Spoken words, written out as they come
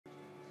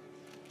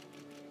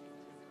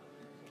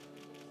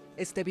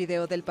Este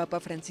video del Papa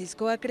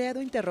Francisco ha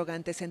creado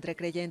interrogantes entre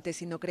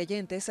creyentes y no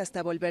creyentes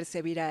hasta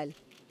volverse viral.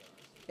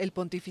 El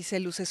pontífice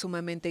luce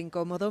sumamente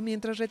incómodo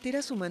mientras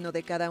retira su mano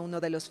de cada uno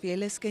de los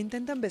fieles que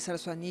intentan besar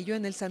su anillo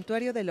en el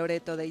santuario de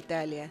Loreto de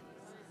Italia.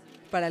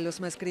 Para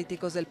los más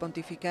críticos del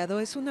pontificado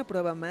es una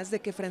prueba más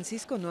de que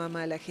Francisco no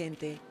ama a la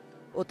gente.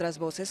 Otras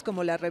voces,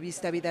 como la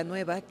revista Vida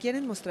Nueva,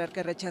 quieren mostrar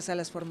que rechaza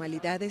las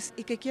formalidades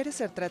y que quiere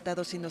ser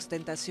tratado sin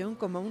ostentación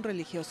como un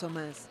religioso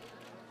más.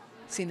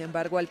 Sin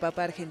embargo, al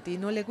Papa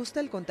argentino le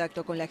gusta el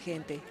contacto con la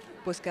gente,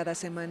 pues cada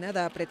semana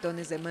da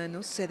apretones de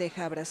manos, se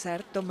deja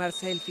abrazar, tomar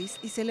selfies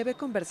y se le ve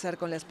conversar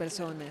con las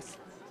personas.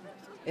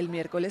 El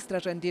miércoles,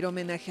 tras rendir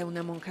homenaje a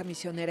una monja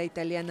misionera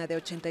italiana de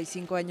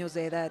 85 años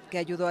de edad que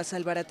ayudó a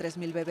salvar a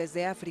 3.000 bebés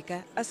de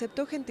África,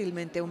 aceptó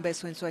gentilmente un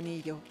beso en su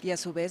anillo y a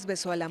su vez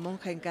besó a la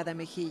monja en cada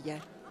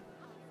mejilla.